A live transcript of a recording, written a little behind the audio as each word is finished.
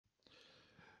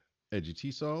Edgy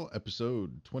T-Sol,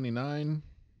 episode 29.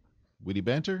 Witty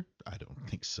banter? I don't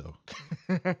think so.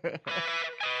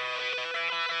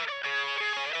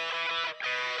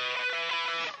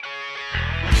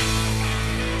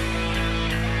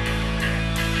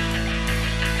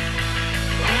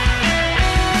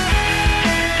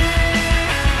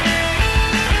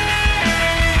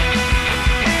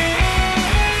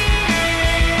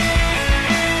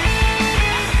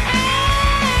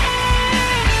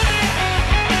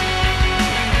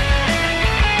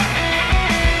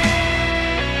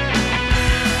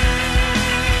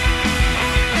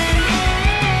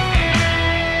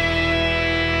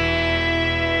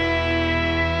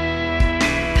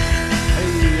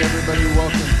 Hey, everybody,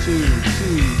 welcome to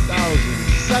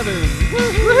 2007.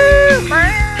 Woohoo!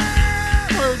 Party!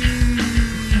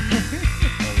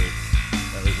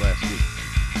 That was last week.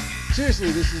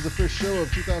 Seriously, this is the first show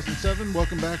of 2007.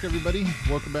 Welcome back, everybody.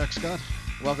 Welcome back, Scott.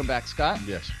 Welcome back, Scott.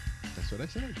 Yes, that's what I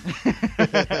said.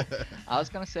 I was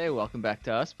going to say welcome back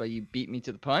to us, but you beat me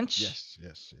to the punch. Yes.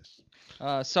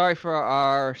 Sorry for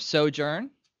our sojourn,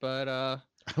 but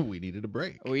We needed a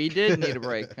break. we did need a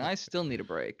break. I still need a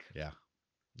break. Yeah.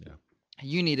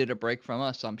 You needed a break from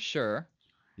us, I'm sure.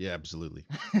 Yeah, absolutely.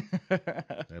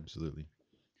 Absolutely.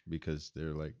 Because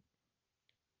they're like,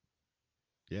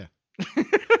 yeah.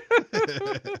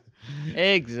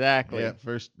 Exactly. Yeah,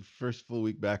 first full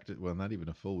week back to, well, not even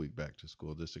a full week back to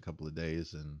school, just a couple of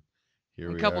days, and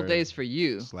here A we couple are. days for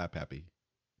you. Slap happy.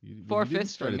 You didn't 4/5 for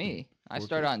start at the- me. I 4/5?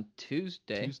 start on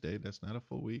Tuesday. Tuesday. That's not a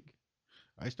full week.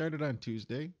 I started on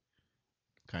Tuesday.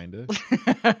 Kinda.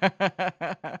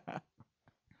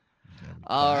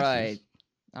 All Classes.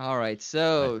 right.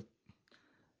 So,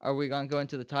 are we going to go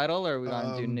into the title, or are we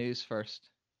going to do Um, news first?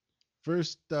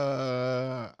 First,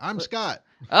 I'm Scott.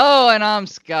 Oh, and I'm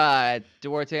Scott.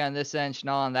 Duarte on this end,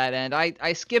 Schnall on that end.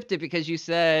 I skipped it because you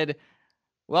said,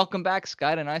 welcome back,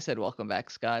 Scott, and I said, welcome back,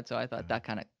 Scott, so I thought that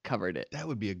kind of covered it. That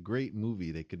would be a great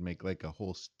movie. They could make like a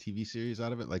whole TV series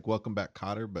out of it, like Welcome Back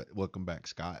Cotter, but Welcome Back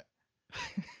Scott.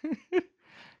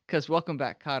 Because Welcome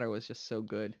Back, Cotter was just so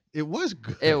good. It was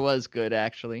good. It was good,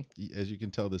 actually. As you can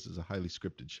tell, this is a highly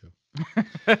scripted show.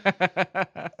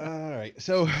 All right.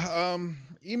 So,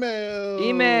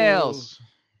 emails.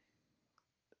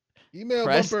 Email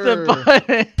Press bumper. the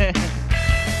button.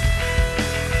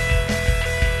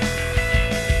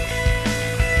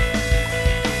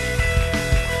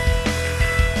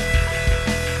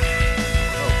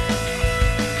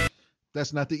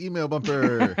 That's not the email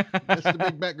bumper. That's the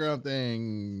big background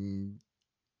thing.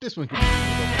 This one.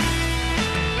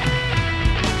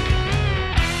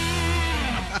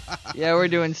 Yeah, we're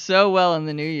doing so well in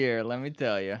the new year, let me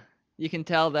tell you. You can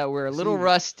tell that we're a little See,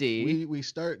 rusty. We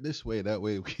start this way. That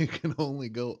way we can only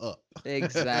go up.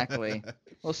 Exactly.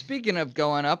 Well, speaking of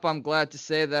going up, I'm glad to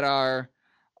say that our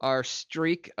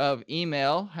streak of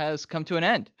email has come to an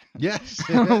end. Yes.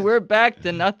 We're back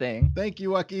to nothing. Thank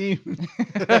you, Joaquin.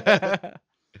 One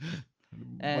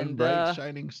And, bright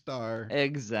shining star.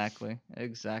 Exactly.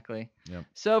 Yep.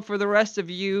 So for the rest of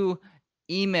you,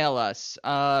 email us.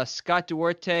 Scott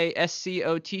Duarte,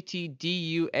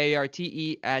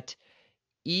 SCOTTDUARTE at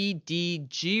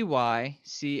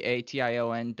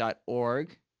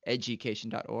EDGYCATION.org,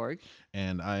 education.org.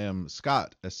 And I am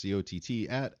Scott, SCOTT,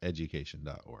 at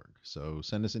education.org. So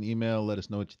send us an email. Let us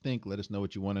know what you think. Let us know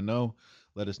what you want to know.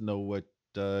 Let us know what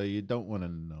you don't want to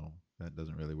know. That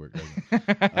doesn't really work, does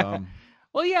it?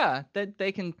 Well, yeah, that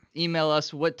they can email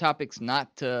us what topics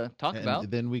not to talk And about.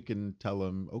 then we can tell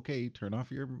them, okay, turn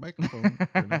off your microphone,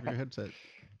 turn off your headset.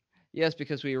 Yes,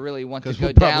 because we really want to 'Cause go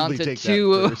we'll down probably to take that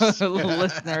 2 first.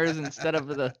 listeners instead of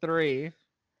the 3.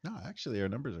 No, actually, our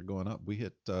numbers are going up. We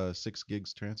hit 6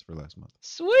 gigs transfer last month.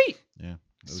 Sweet. Yeah. It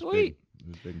was Sweet. Big. It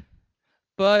was big.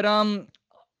 But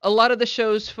a lot of the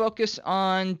shows focus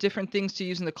on different things to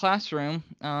use in the classroom.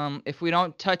 If we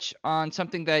don't touch on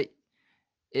something that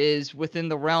is within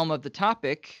the realm of the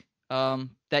topic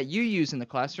that you use in the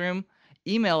classroom,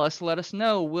 email us, let us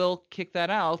know. We'll kick that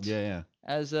out Yeah.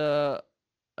 as a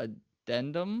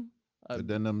addendum.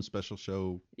 Addendum special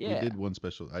show. Yeah. I did one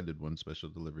special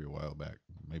delivery a while back.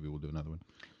 Maybe we'll do another one.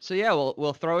 So yeah,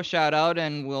 we'll throw a shout out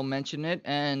and we'll mention it,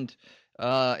 and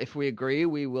if we agree,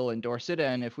 we will endorse it,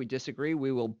 and if we disagree,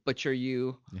 we will butcher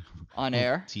you on We'll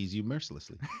air. tease you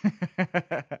mercilessly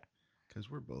because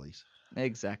we're bullies.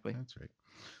 Exactly. That's right.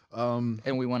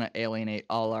 And we want to alienate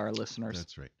all our listeners.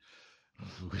 That's right.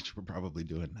 Which we're probably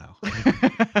doing now.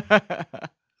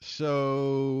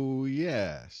 So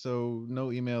yeah. So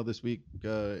no email this week.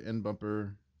 End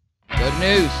bumper. Good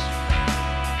news.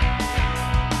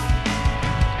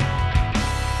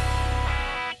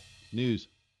 News.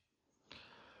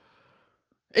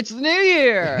 It's the new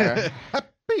year.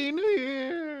 Happy New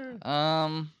Year.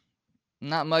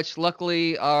 Not much.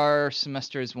 Luckily, our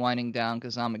semester is winding down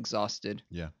because I'm exhausted.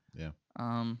 Yeah, yeah,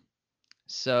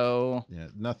 So yeah.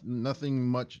 Nothing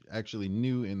much actually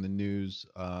new in the news.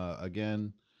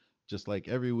 Again, just like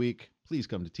every week, please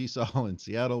come to TESOL in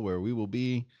Seattle, where we will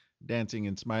be dancing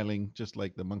and smiling, just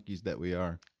like the monkeys that we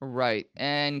are. right,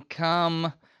 and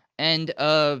come end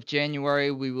of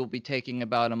January, we will be taking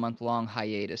about a month-long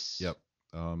hiatus. Yep.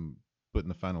 Um, Putting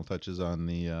the final touches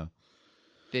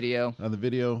Video. on the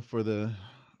video for the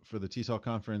TESOL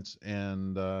conference,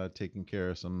 and taking care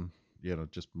of some,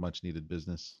 just much needed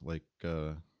business, like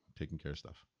taking care of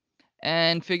stuff.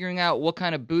 And figuring out what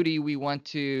kind of booty we want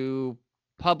to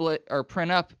publish or print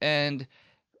up and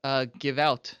give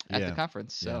out at the Yeah,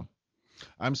 conference. So yeah.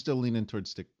 I'm still leaning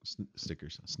towards Snickers.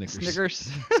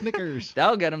 Snickers. Snickers.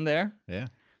 That'll get them there. Yeah.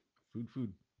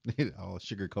 Food. All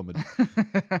sugar coming.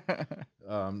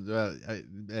 Don't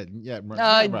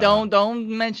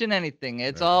mention anything.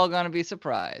 It's Right. all gonna be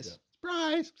surprise.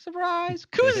 Surprise.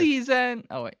 Koozies and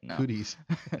oh wait, no. Cooties.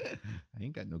 I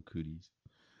ain't got no cooties.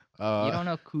 You don't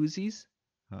know koozies?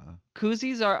 Uh-uh.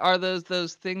 Koozies are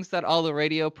those things that all the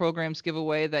radio programs give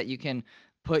away that you can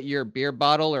put your beer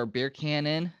bottle or beer can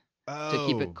in to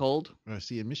keep it cold.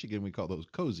 See, in Michigan we call those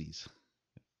cozies.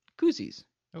 Koozies.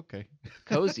 Okay.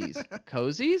 Cozies.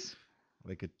 Cozies?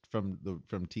 Like from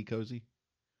Tea Cozy.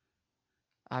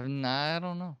 I don't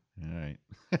know. All right.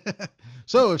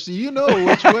 So if you know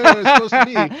which way it's supposed to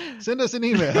be, send us an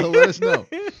email. Let us know.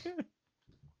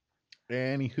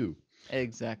 Anywho.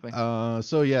 Exactly.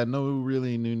 So yeah, no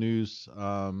really new news.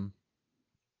 Oh,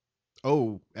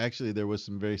 actually, there was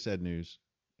some very sad news,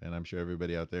 and I'm sure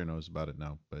everybody out there knows about it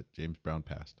now. But James Brown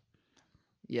passed.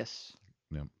 Yes.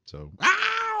 Yeah. So.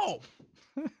 Ow!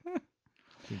 I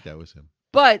think that was him.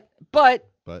 But But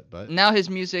now his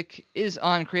music is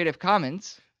on Creative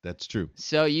Commons. That's true.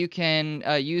 So you can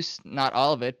use not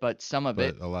all of it, but some of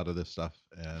it a lot of this stuff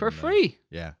for free.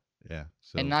 Yeah.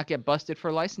 So, and not get busted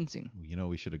for licensing.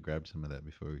 We should have grabbed some of that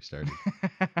before we started.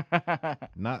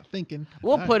 Not thinking.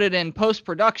 We'll put it in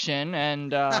post-production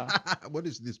and... What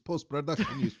is this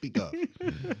post-production you speak of?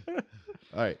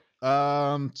 All right.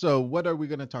 So what are we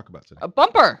going to talk about today? A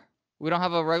bumper. We don't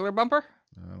have a regular bumper?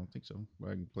 I don't think so.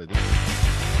 Well, I can play this.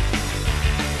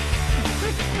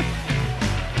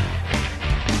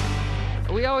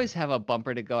 We always have a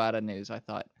bumper to go out of news, I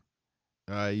thought.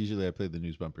 Usually I play the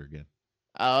news bumper again.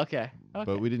 Oh, okay.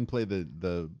 But we didn't play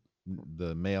the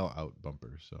mail out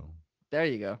bumper, so. There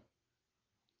you go.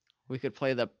 We could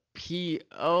play the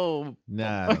P.O.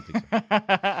 Nah, I don't think so.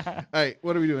 All right,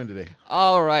 what are we doing today?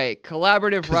 All right,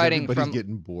 collaborative writing everybody's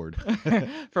getting bored.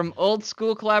 from old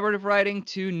school collaborative writing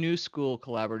to new school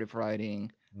collaborative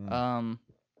writing.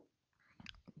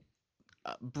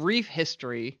 Brief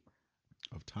history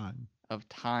of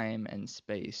time and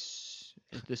space.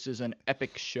 This is an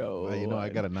epic show. Well, I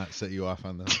gotta not set you off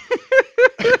on this.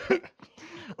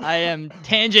 I am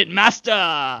Tangent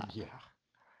Master. Yeah.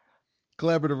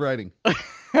 Collaborative writing.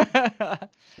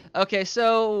 Okay,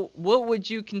 so what would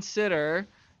you consider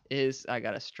is I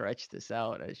gotta stretch this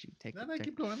out as you take. No,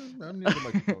 keep going. I'm near the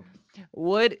microphone.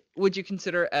 What would you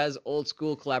consider as old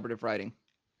school collaborative writing?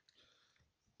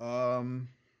 The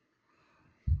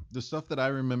stuff that I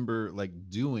remember like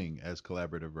doing as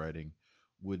collaborative writing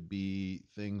would be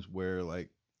things where like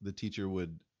the teacher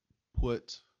would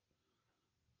put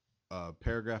a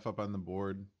paragraph up on the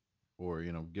board, or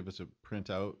give us a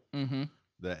printout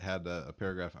that had a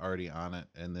paragraph already on it,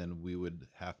 and then we would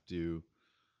have to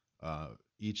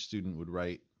each student would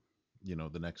write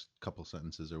the next couple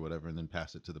sentences or whatever, and then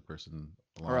pass it to the person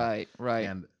along. Right.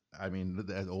 And I mean,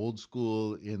 as old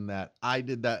school in that I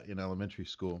did that in elementary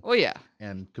school. Oh yeah.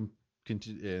 And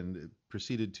and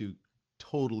proceeded to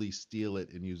totally steal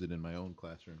it and use it in my own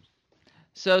classrooms.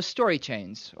 So story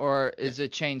chains, or is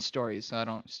it chain stories?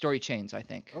 Story chains, I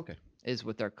think. Okay. Is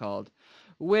what they're called,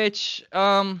 which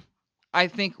I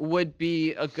think would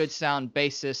be a good sound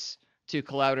basis to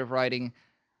collaborative writing,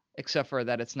 except for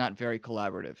that it's not very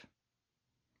collaborative.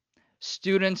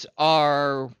 Students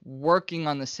are working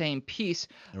on the same piece,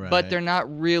 but they're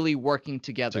not really working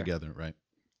together. Right.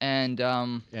 And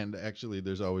actually,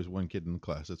 there's always one kid in the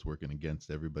class that's working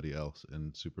against everybody else,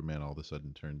 and Superman all of a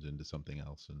sudden turns into something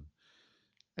else, and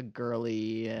a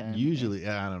girly. Usually,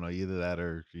 I don't know, either that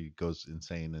or he goes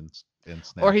insane and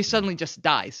snaps. Or he suddenly just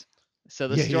dies, so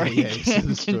the story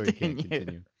can't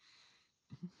continue.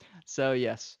 So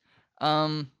yes.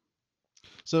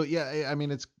 So yeah, I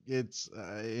mean it's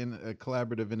in a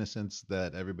collaborative in a sense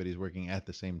that everybody's working at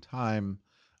the same time,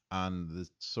 on the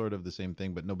sort of the same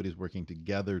thing, but nobody's working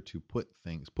together to put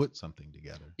something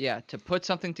together. Yeah, to put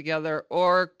something together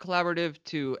or collaborative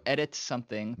to edit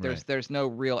something. Right. There's no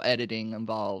real editing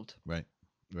involved. Right.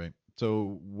 Right.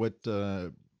 So what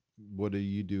do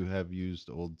you do have used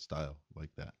old style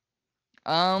like that?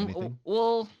 Anything?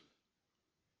 Well,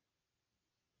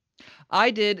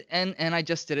 I did, and I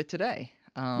just did it today.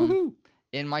 Woohoo!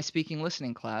 In my speaking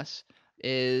listening class,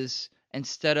 is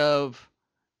instead of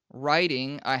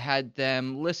writing, I had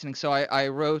them listening. So I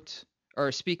wrote,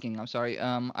 or speaking, I'm sorry.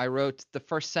 I wrote the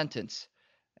first sentence,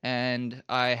 and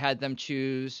I had them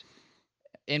choose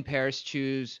in pairs,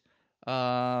 choose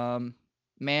man,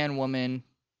 woman,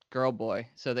 girl, boy.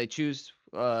 So they choose,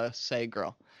 say,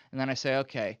 girl, and then I say,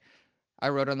 okay. I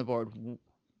wrote on the board.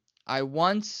 I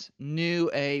once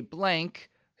knew a blank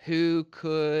who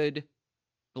could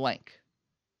blank,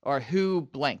 or who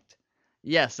blanked.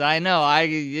 Yes, I know.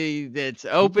 It's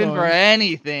open for going.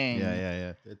 anything.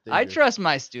 Yeah. I There trust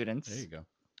my you students. go.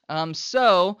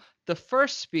 So the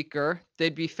first speaker,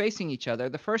 they'd be facing each other.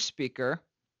 The first speaker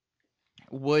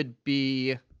would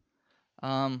be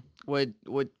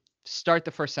would start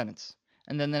the first sentence,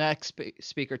 and then the next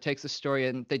speaker takes the story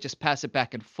and they just pass it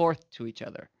back and forth to each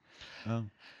other. Oh,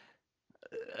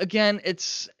 Again,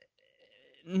 it's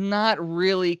not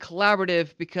really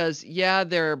collaborative because yeah,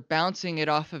 they're bouncing it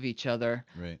off of each other,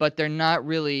 right. but they're not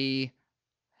really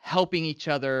helping each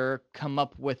other come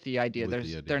up with the idea. With the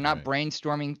idea, They're not right.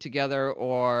 brainstorming together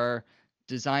or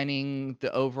designing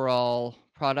the overall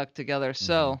product together.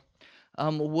 So,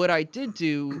 what I did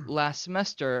do last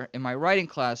semester in my writing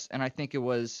class, and I think it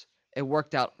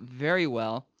worked out very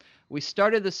well. We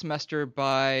started the semester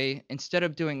by, instead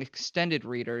of doing extended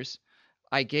readers,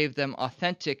 I gave them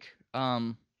authentic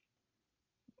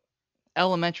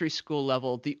elementary school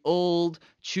level, the old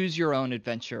choose your own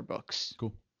adventure books.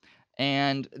 Cool.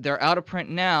 And they're out of print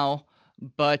now,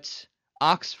 but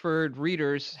Oxford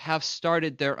readers have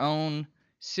started their own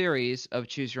series of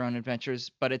choose your own adventures,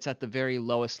 but it's at the very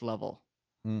lowest level,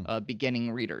 Mm.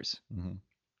 beginning readers. Mm-hmm.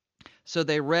 So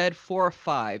they read 4 or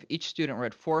 5. Each student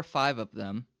read 4 or 5 of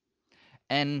them,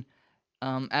 and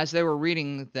as they were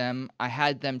reading them, I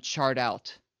had them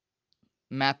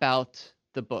map out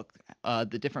the book,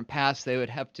 the different paths they would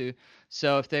have to.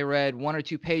 So if they read 1 or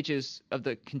 2 pages of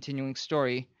the continuing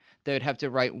story, they would have to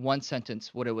write one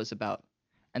sentence what it was about,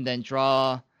 and then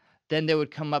draw. Then they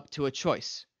would come up to a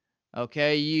choice.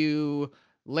 Okay, you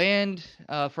land,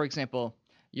 for example,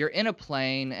 you're in a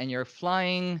plane and you're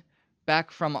flying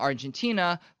back from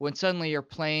Argentina when suddenly your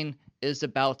plane is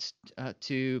about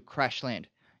to crash land.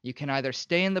 You can either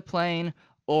stay in the plane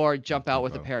or jump out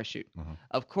with a parachute. Uh-huh.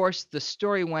 Of course, the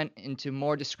story went into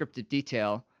more descriptive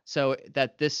detail so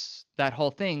that that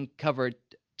whole thing covered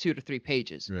 2 to 3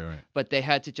 pages. Right. But they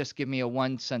had to just give me a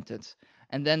one sentence.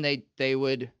 And then they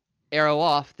would arrow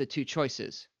off the 2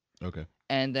 choices Okay.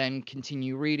 and then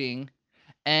continue reading.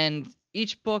 And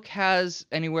each book has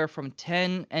anywhere from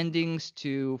 10 endings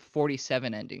to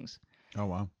 47 endings. Oh,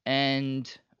 wow. And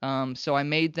so I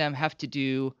made them have to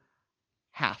do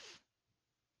half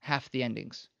the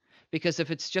endings. Because if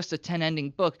it's just a 10 ending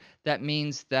book, that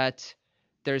means that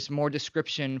there's more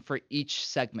description for each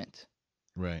segment.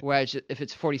 Right. Whereas if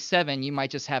it's 47, you might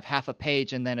just have half a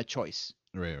page and then a choice.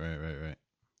 Right.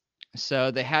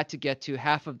 So they had to get to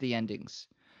half of the endings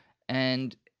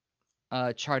and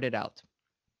chart it out.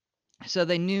 So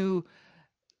they knew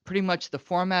pretty much the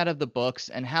format of the books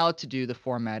and how to do the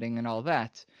formatting and all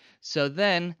that. So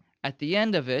then at the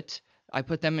end of it, I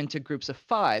put them into groups of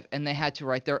 5, and they had to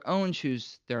write their own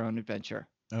choose their own adventure.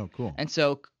 Oh, cool. And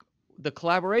so the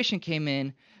collaboration came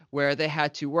in where they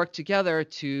had to work together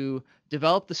to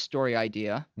develop the story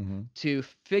idea, to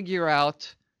figure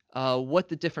out what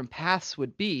the different paths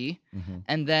would be,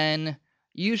 and then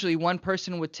usually one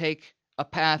person would take a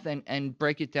path and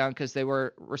break it down because they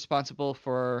were responsible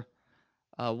for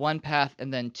one path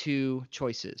and then 2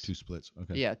 choices. 2 splits.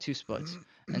 Okay. Yeah, 2 splits.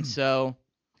 And so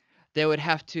they would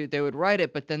write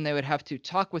it, but then they would have to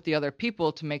talk with the other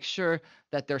people to make sure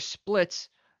that their splits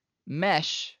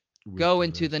mesh, go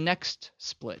into the next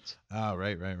split. Ah,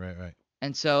 right.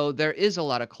 And so there is a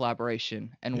lot of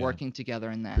collaboration and working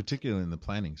together in that. Particularly in the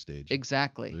planning stage.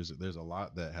 Exactly. There's a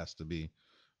lot that has to be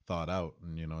thought out,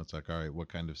 and it's like, all right, what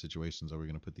kind of situations are we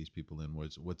going to put these people in?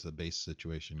 What's the base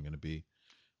situation going to be,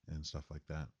 and stuff like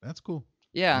that. That's cool.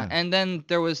 Yeah. And then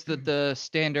there was the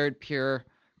standard pure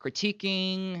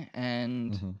critiquing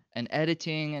and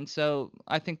editing, and so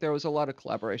I think there was a lot of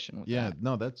collaboration with that. Yeah,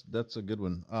 no, that's a good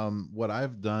one. What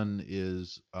I've done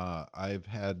is I've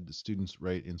had students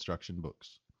write instruction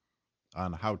books,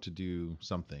 on how to do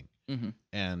something. Mm-hmm.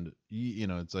 And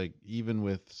it's like, even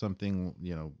with something,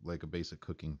 like a basic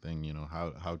cooking thing,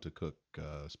 how to cook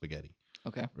spaghetti,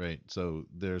 Okay. right? So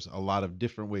there's a lot of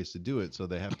different ways to do it, so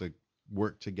they have to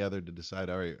work together to decide,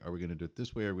 all right, are we going to do it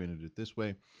this way, are we going to do it this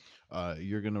way?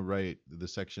 You're going to write the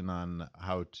section on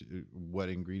what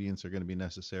ingredients are going to be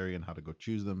necessary and how to go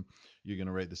choose them. You're going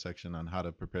to write the section on how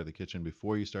to prepare the kitchen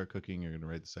before you start cooking. You're going to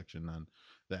write the section on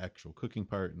the actual cooking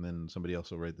part, and then somebody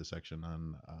else will write the section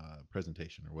on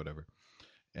presentation or whatever.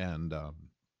 And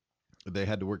they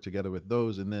had to work together with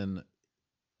those, and then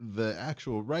the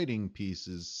actual writing piece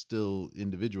is still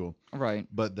individual, Right.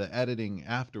 but the editing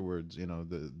afterwards,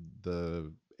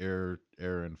 the error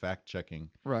and fact checking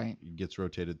Right. gets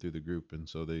rotated through the group, and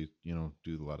so they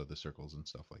do a lot of the circles and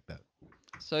stuff like that.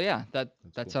 So yeah, that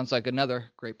Cool. sounds like another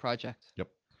great project. Yep.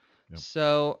 Yep.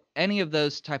 So any of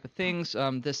those type of things,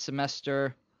 this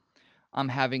semester, I'm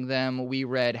having them. We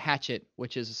read Hatchet,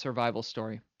 which is a survival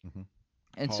story, Mhm.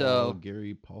 and so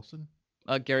Gary Paulson.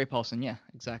 Gary Paulson, yeah,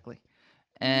 exactly.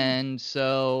 And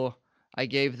so I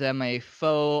gave them a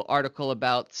faux article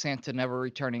about Santa never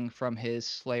returning from his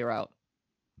sleigh route,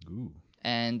 Ooh.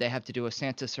 and they have to do a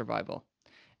Santa survival.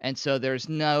 And so there's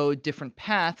no different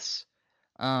paths.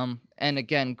 And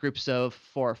again, groups of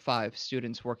 4 or 5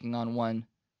 students working on one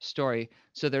story.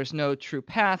 So there's no true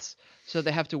paths. So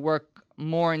they have to work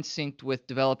more in sync with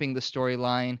developing the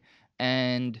storyline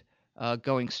and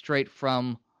going straight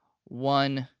from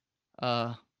one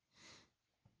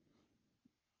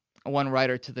one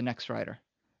writer to the next writer.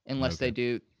 Unless Okay. they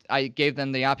do, I gave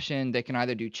them the option. They can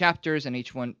either do chapters and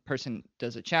each one person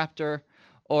does a chapter,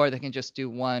 or they can just do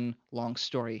one long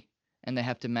story and they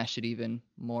have to mesh it even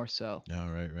more so. Oh,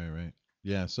 right.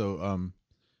 Yeah. So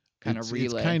Kind of it's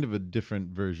relay. kind of a different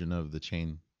version of the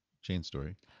chain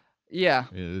story. Yeah,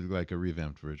 It's like a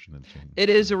revamped version of the chain. it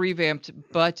is a revamped,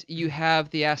 but you have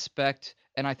the aspect,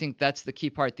 and I think that's the key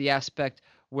part, the aspect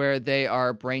where they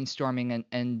are brainstorming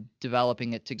and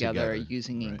developing it together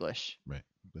using Right. English. Right.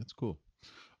 That's cool.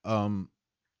 Um.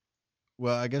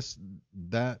 Well, I guess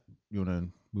that you want to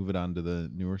move it on to the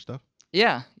newer stuff.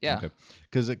 Yeah, yeah. Okay.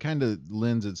 Because it kind of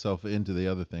lends itself into the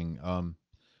other thing.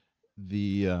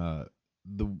 The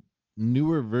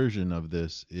newer version of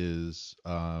this is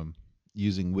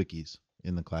using wikis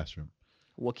in the classroom.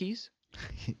 Wookiees?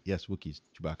 Yes, wikis.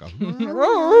 Chewbacca.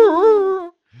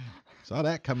 Well, Saw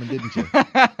that coming, didn't you?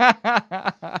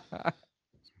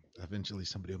 Eventually,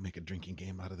 somebody will make a drinking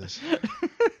game out of this.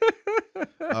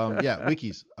 Yeah,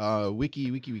 wikis.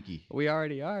 Wiki. we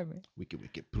already are, man. Wiki.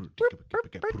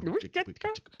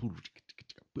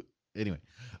 Anyway,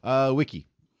 wiki.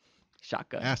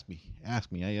 Shotgun. Ask me.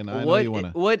 I know you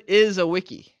wanna. What is a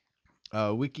wiki?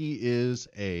 Wiki is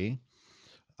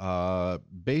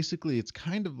basically it's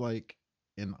kind of like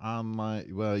an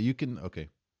online. Well, you can. Okay,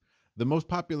 the most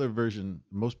popular version,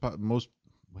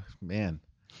 man.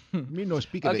 Me no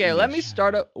speak. Okay, let me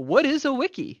start up. What is a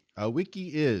wiki? A wiki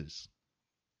is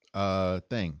a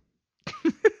thing.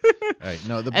 All right,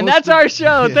 no, And that's our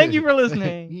show. Thank you for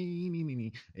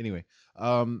listening. Anyway,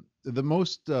 the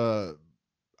most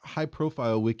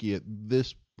high-profile wiki at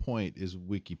this point is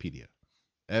Wikipedia.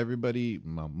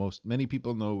 Many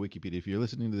people know Wikipedia. If you're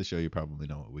listening to the show, you probably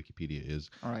know what Wikipedia is.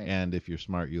 All right. And if you're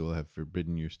smart, you'll have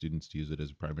forbidden your students to use it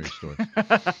as a primary source.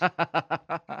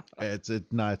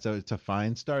 It's a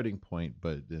fine starting point,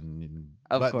 but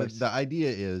Of course. the idea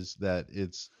is that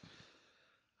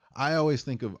I always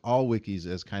think of all wikis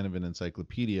as kind of an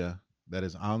encyclopedia that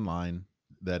is online,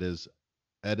 that is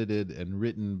edited and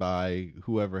written by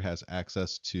whoever has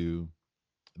access to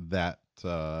that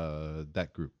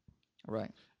group.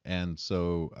 Right. And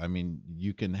so, I mean,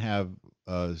 you can have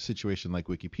a situation like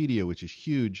Wikipedia, which is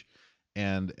huge,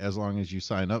 and as long as you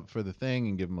sign up for the thing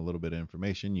and give them a little bit of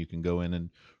information, you can go in and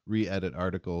re-edit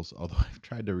articles. Although I've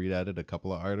tried to re-edit a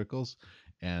couple of articles,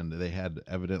 and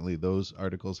those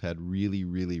articles had really,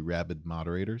 really rabid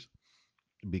moderators,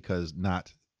 because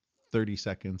not 30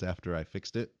 seconds after I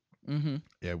fixed it, Mm-hmm.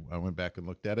 yeah, I went back and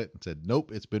looked at it and said, nope,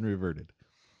 it's been reverted.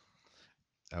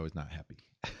 I was not happy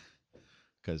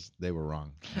because they were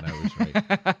wrong and I was right.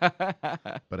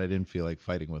 But I didn't feel like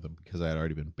fighting with them because I had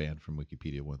already been banned from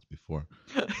Wikipedia once before.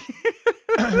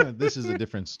 This is a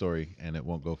different story and it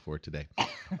won't go for today.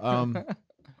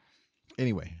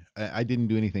 Anyway, I didn't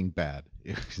do anything bad.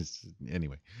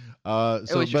 Anyway.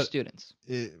 It was your students.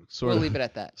 We'll leave it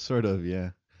at that. Sort of, yeah.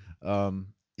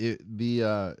 They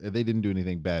didn't do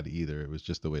anything bad either. It was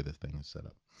just the way the thing is set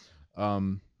up.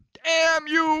 Damn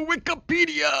you,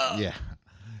 Wikipedia!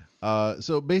 Yeah.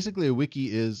 So basically, a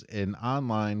wiki is an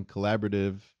online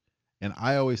collaborative, and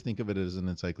I always think of it as an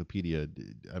encyclopedia.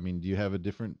 I mean, do you have a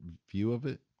different view of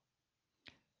it?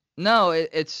 No,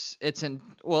 it's an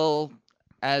well,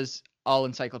 as all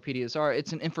encyclopedias are,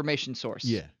 it's an information source.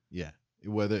 Yeah.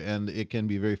 And it can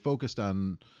be very focused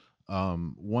on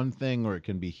one thing, or it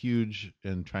can be huge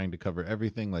and trying to cover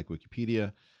everything, like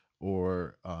Wikipedia,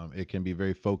 or it can be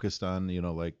very focused on,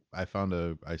 like I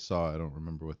saw, I don't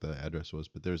remember what the address was,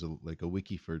 but there's a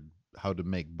wiki for how to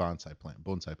make bonsai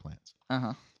plants,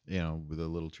 Uh-huh. with the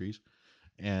little trees,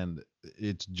 and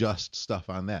it's just stuff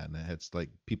on that, and it's like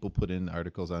people put in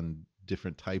articles on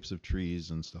different types of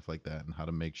trees and stuff like that, and how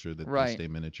to make sure that they Right. stay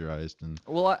miniaturized. And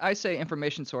Well, I say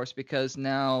information source because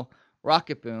now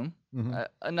Rocket Boom, Mhm.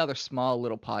 another small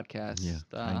little podcast,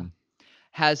 Yeah,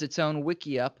 has its own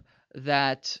wiki up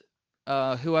that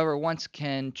whoever wants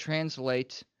can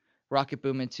translate Rocket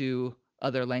Boom into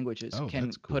other languages. Oh, Can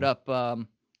that's put cool. up.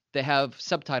 They have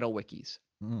subtitle wikis,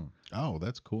 Oh,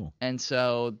 that's cool. and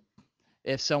so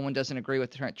if someone doesn't agree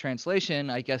with the translation,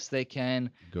 I guess they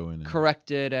can Go in and correct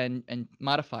it and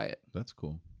modify it. that's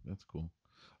cool. That's cool.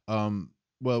 Um,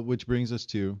 well, which brings us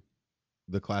to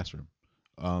the classroom.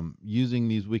 Using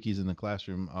these wikis in the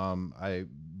classroom.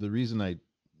 The reason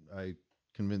I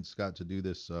convinced Scott to do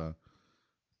this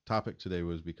topic today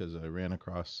was because I ran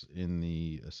across in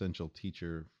the Essential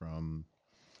Teacher from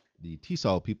the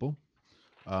TESOL people.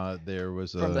 There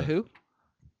was From the who?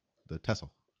 the TESOL,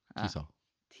 Ah, TESOL,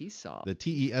 TESOL. the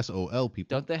TESOL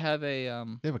people. Don't they have a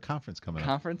They have a conference coming up.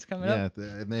 conference coming Yeah, up?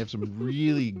 and they have some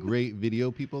really great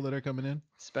video people that are coming in.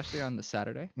 Especially on the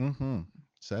Saturday.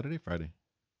 Saturday, Friday.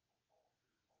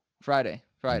 Friday.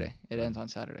 Friday. It Friday. ends on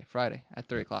Saturday. Friday at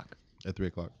 3 o'clock. At 3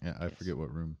 o'clock. Yeah, I Yes. forget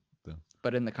what room though.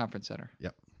 But in the conference center.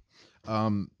 Yep.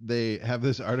 They have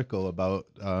this article about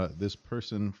this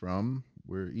person from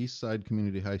East Side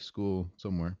Community High School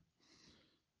somewhere.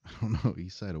 I don't know,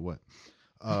 East Side of what.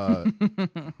 Yeah,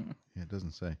 it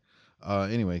doesn't say.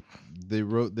 Anyway, they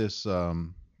wrote this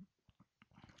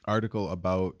article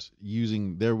about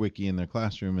using their wiki in their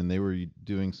classroom, and they were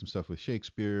doing some stuff with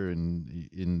Shakespeare and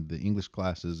in the English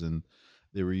classes, and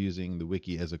they were using the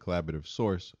wiki as a collaborative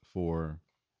source for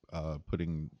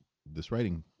putting this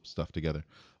writing stuff together.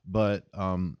 But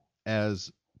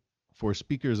as for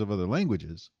speakers of other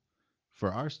languages,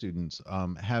 for our students,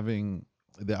 having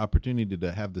the opportunity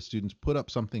to have the students put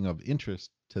up something of interest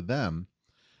to them,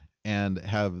 and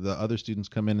have the other students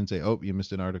come in and say, "Oh, you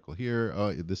missed an article here.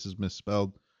 Oh, this is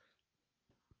misspelled."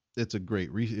 It's a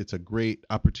great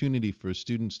opportunity for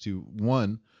students to,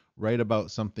 one, write about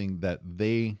something that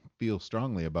they feel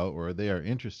strongly about or they are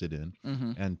interested in,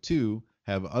 Mm-hmm. and two,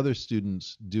 have other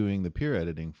students doing the peer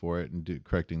editing for it and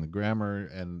correcting the grammar,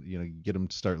 and get them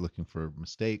to start looking for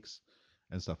mistakes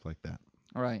and stuff like that.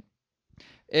 All right.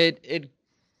 It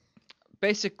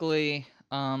basically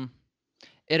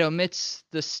it omits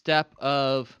the step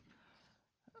of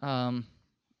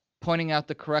pointing out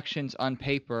the corrections on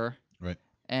paper, Right.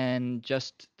 and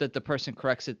just that the person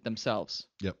corrects it themselves.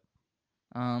 Yep.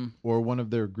 Or one of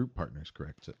their group partners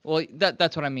corrects it. Well,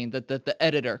 that's what I mean. That the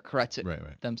editor corrects it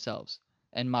Right. themselves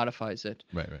and modifies it.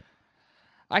 Right.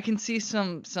 I can see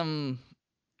some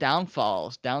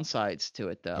downsides to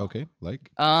it though. Okay.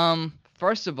 Like.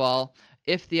 First of all,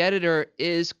 if the editor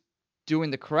is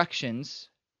doing the corrections,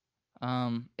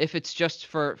 if it's just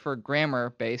for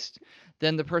grammar based,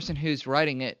 then the person who's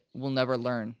writing it will never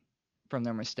learn from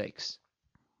their mistakes,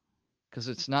 because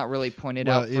it's not really pointed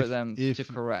out for them to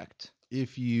correct.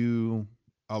 If you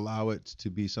allow it to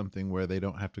be something where they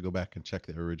don't have to go back and check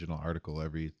the original article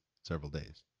every several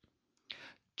days.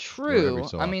 True.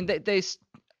 So I mean,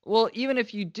 well, even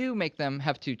if you do make them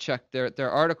have to check their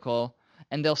article,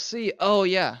 and they'll see, oh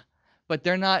yeah, but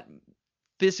they're not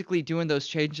physically doing those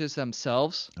changes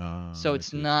themselves, so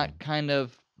it's not kind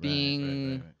of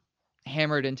being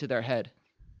hammered into their head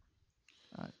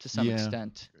to some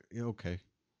extent. Okay.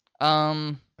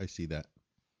 I see that.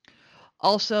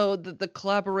 Also, the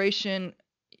collaboration,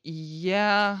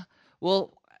 yeah,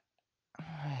 well,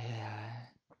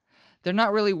 they're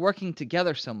not really working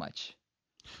together so much.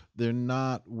 They're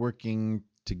not working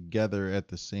together at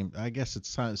the same. I guess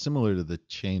it's similar to the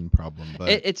chain problem, but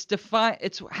it's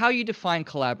how you define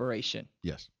collaboration.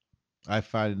 Yes, I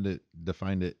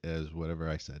defined it as whatever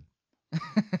I said.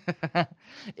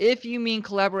 If you mean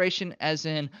collaboration as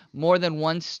in more than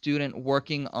one student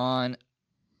working on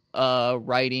a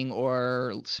writing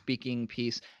or speaking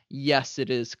piece, yes, it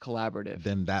is collaborative.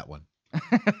 Then that one.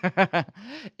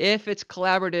 If it's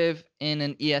collaborative in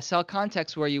an ESL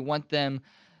context where you want them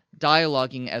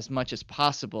dialoguing as much as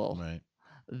possible, right,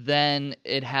 then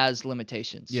it has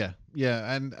limitations. Yeah,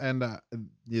 and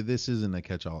this isn't a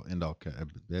catch-all, end-all.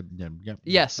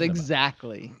 Yes,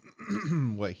 exactly.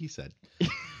 What he said.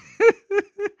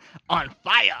 On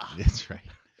fire. That's right.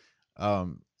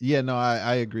 Yeah, no,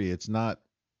 I agree. It's not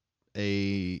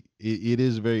it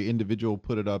is very individual.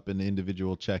 Put it up and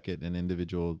individual check it and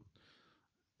individual,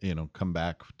 come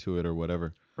back to it or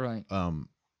whatever. Right. Um,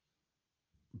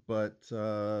 but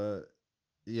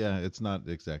yeah, it's not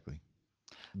exactly.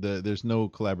 There's no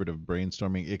collaborative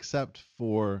brainstorming except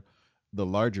for the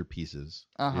larger pieces.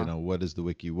 Uh-huh. What is the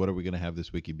wiki? What are we going to have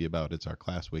this wiki be about? It's our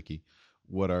class wiki.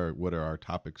 What are our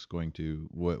topics going to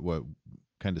what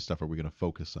kind of stuff are we going to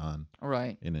focus on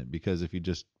Right. in it? Because if you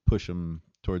just push them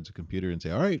towards the computer and say,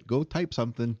 "All right, go type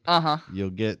something," Uh-huh. you'll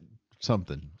get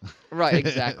something. Right,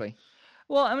 exactly.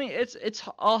 Well, I mean, it's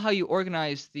all how you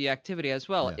organize the activity as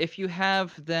well. Yeah. If you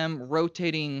have them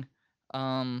rotating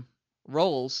um,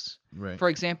 roles, Right. for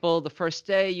example, the first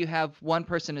day you have one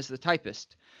person as the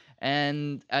typist,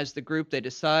 and as the group they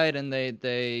decide and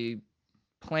they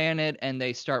plan it and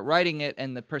they start writing it,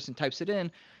 and the person types it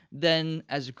in. Then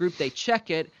as a group they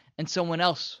check it, and someone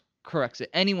else corrects it.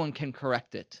 Anyone can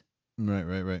correct it. Right.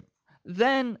 Right. Right.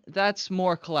 Then that's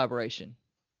more collaboration.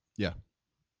 Yeah,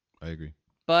 I agree.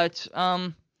 But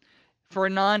for a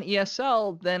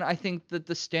non-ESL, then I think that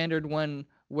the standard one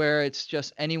where it's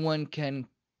just anyone can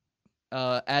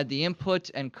add the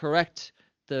input and correct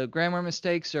the grammar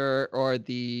mistakes or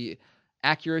the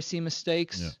accuracy Yeah.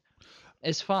 mistakes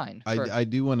is fine. I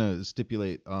do want to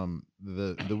stipulate the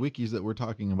wikis that we're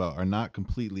talking about are not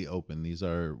completely open. These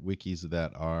are wikis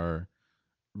that are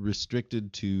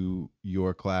restricted to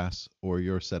your class or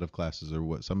your set of classes or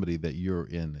what somebody that you're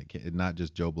in. Not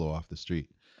just Joe Blow off the street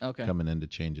Okay. coming in to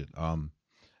change it.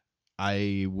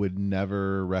 I would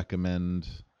never recommend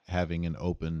having an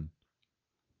open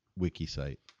wiki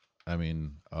site. I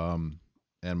mean,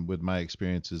 and with my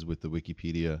experiences with the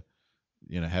Wikipedia,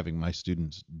 having my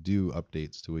students do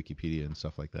updates to Wikipedia and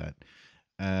stuff like that,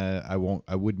 I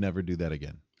would never do that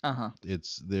again. Uh-huh.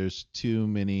 There's too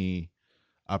many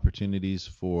opportunities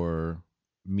for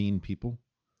mean people,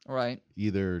 Right.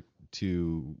 either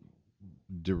to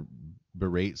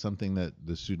berate something that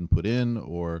the student put in,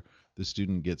 or the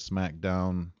student gets smacked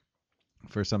down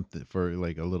for something, for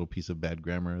like a little piece of bad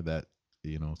grammar that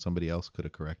somebody else could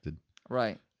have corrected,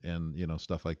 Right. and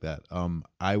stuff like that.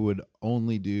 I would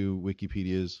only do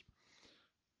Wikipedias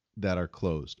that are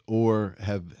closed or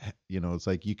have, it's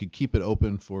like you could keep it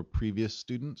open for previous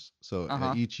students, so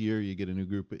Uh-huh. each year you get a new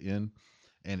group in,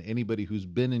 and anybody who's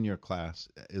been in your class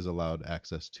is allowed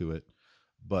access to it,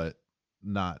 but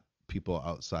not people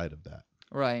outside of that.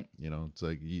 Right. It's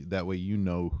like that way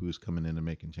who's coming in and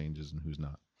making changes and who's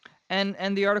not.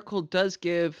 And the article does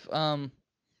give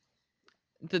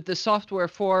the software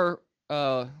for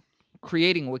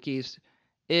creating wikis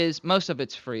is most of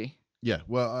it's free. Yeah,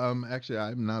 well, actually,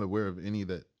 I'm not aware of any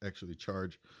that actually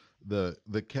charge. The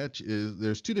catch is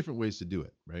there's two different ways to do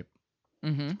it, right?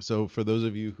 Mm-hmm. So for those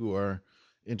of you who are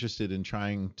interested in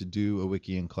trying to do a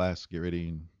wiki in class, get ready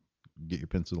and get your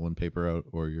pencil and paper out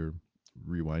or your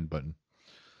rewind button.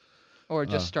 Or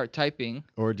just start typing.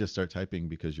 Or just start typing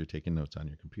because you're taking notes on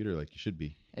your computer like you should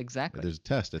be. Exactly. There's a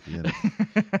test at the end.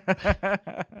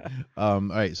 All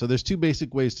right, so there's two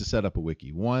basic ways to set up a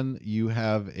wiki. One, you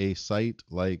have a site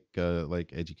like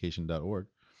education.org,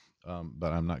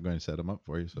 but I'm not going to set them up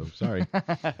for you, so sorry.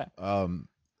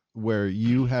 Where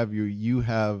you have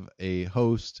a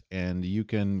host and you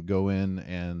can go in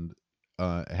and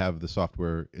have the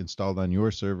software installed on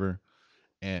your server,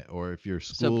 or if your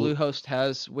So school. Bluehost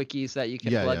has wikis that you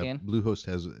can plug in. Bluehost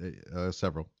has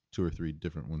several, 2 or 3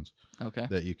 different ones Okay.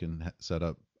 that you can set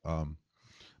up,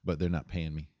 but they're not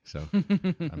paying me, so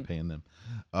I'm paying them.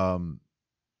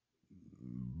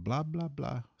 Blah blah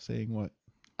blah. Saying what?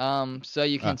 So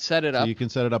you can set it up. So you can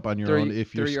set it up on your through, own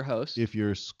through your host. If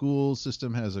your school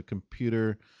system has a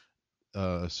computer,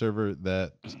 a server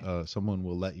that someone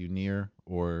will let you near,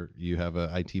 or you have an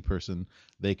IT person,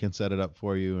 they can set it up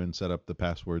for you and set up the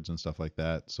passwords and stuff like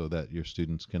that, so that your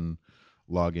students can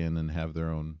log in and have their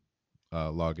own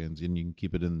logins, and you can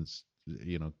keep it in,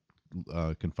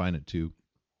 confine it to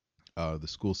the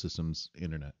school system's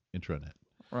intranet.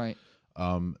 Right.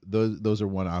 Those are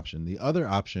one option. The other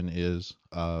option is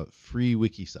free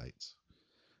wiki sites.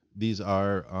 These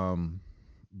are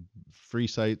free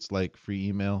sites like free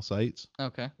email sites.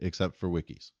 Okay. Except for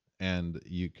wikis. And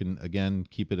you can, again,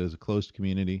 keep it as a closed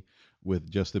community with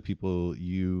just the people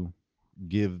you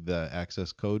give the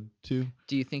access code to.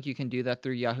 Do you think you can do that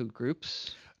through Yahoo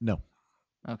Groups? No.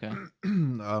 Okay.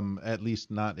 At least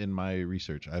not in my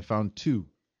research. I found 2.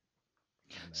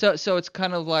 So it's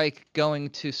kind of like going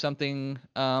to something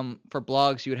for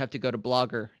blogs. You would have to go to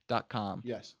blogger.com.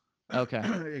 Yes. Okay.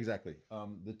 Exactly.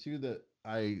 The 2 that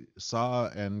I saw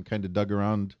and kind of dug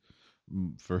around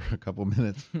for a couple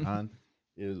minutes on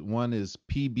is, one is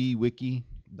pbwiki.org,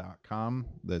 PBWiki.com.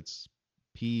 That's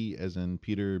P as in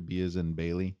Peter, B as in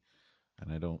Bailey,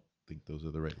 and I don't think those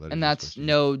are the right letters. And you're that's supposed to use.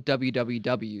 no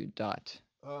www dot.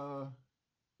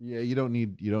 Yeah, you don't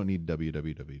need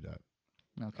www dot.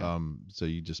 Okay. So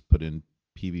you just put in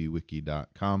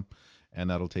pbwiki.com, and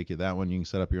that'll take you that one. You can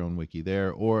set up your own wiki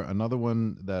there. Or another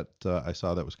one that I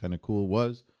saw that was kind of cool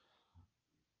was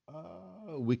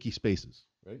Wikispaces,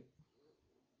 right?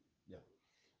 Yeah.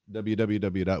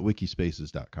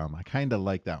 www.wikispaces.com. I kind of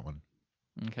like that one.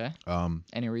 Okay. Um,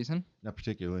 Any reason? Not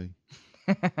particularly.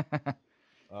 Better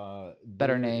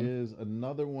name. There is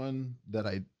another one that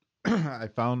I I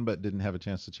found but didn't have a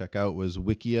chance to check out was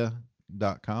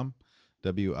wikia.com,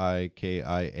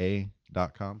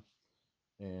 wikia.com,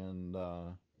 and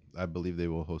I believe they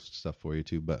will host stuff for you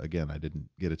too. But again, I didn't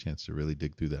get a chance to really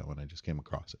dig through that one. I just came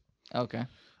across it. Okay.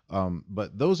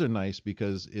 But those are nice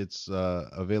because it's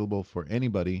available for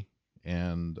anybody,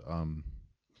 and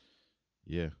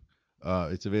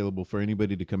it's available for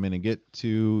anybody to come in and get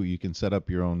to. You can set up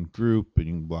your own group, and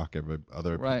you can block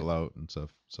other Right. people out and stuff.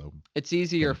 So It's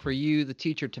easier Kinda for you, the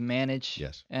teacher, to manage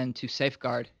yes, and to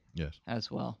safeguard yes.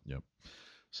 as well.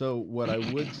 So what I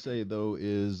would say though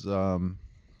is,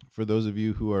 for those of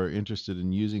you who are interested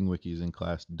in using wikis in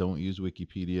class, don't use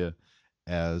Wikipedia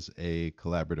as a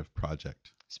collaborative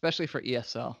project. Especially for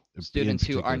ESL In students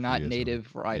who are particular for not ESL.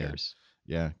 native writers.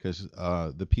 Yeah, because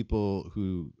the people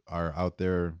who are out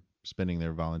there spending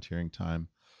their volunteering time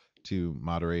to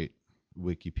moderate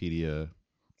Wikipedia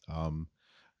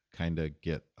kind of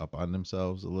get up on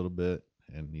themselves a little bit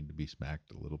and need to be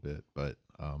smacked a little bit, but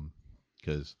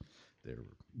because they're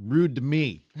rude to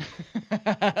me.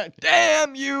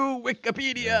 Damn you,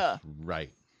 Wikipedia! That's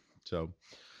right. So,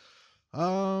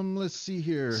 let's see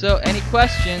here. So, any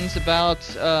questions about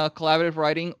collaborative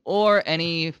writing or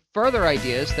any further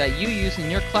ideas that you use in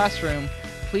your classroom,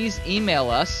 please email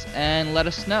us and let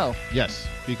us know. Yes,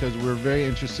 because we're very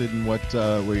interested in what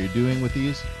you're doing with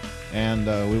these, and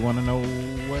we want to know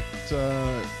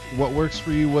what works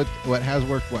for you, what has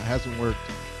worked, what hasn't worked,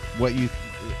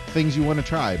 things you want to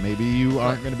try. Maybe you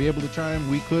aren't going to be able to try them.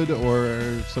 We could,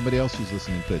 or somebody else who's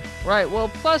listening could. Right. Well,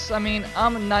 plus, I mean,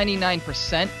 I'm a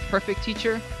 99% perfect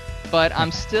teacher, but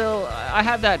I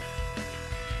have that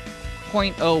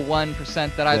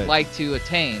 0.01% that I'd like to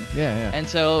attain. Yeah. And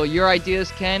so your ideas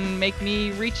can make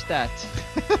me reach that.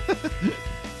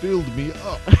 Build me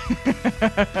up.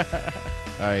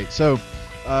 All right. So,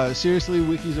 seriously,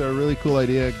 wikis are a really cool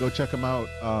idea. Go check them out.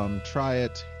 Try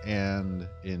it and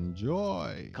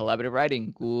enjoy. Collaborative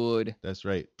writing. Good. That's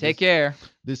right. Take care.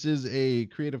 This is a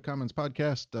Creative Commons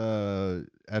podcast,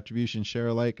 attribution, share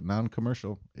alike,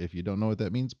 non-commercial. If you don't know what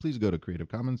that means, please go to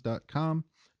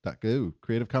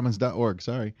creativecommons.org,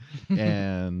 sorry,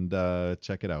 and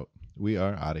check it out. We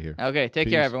are out of here. Okay, take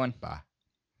care, everyone. Bye.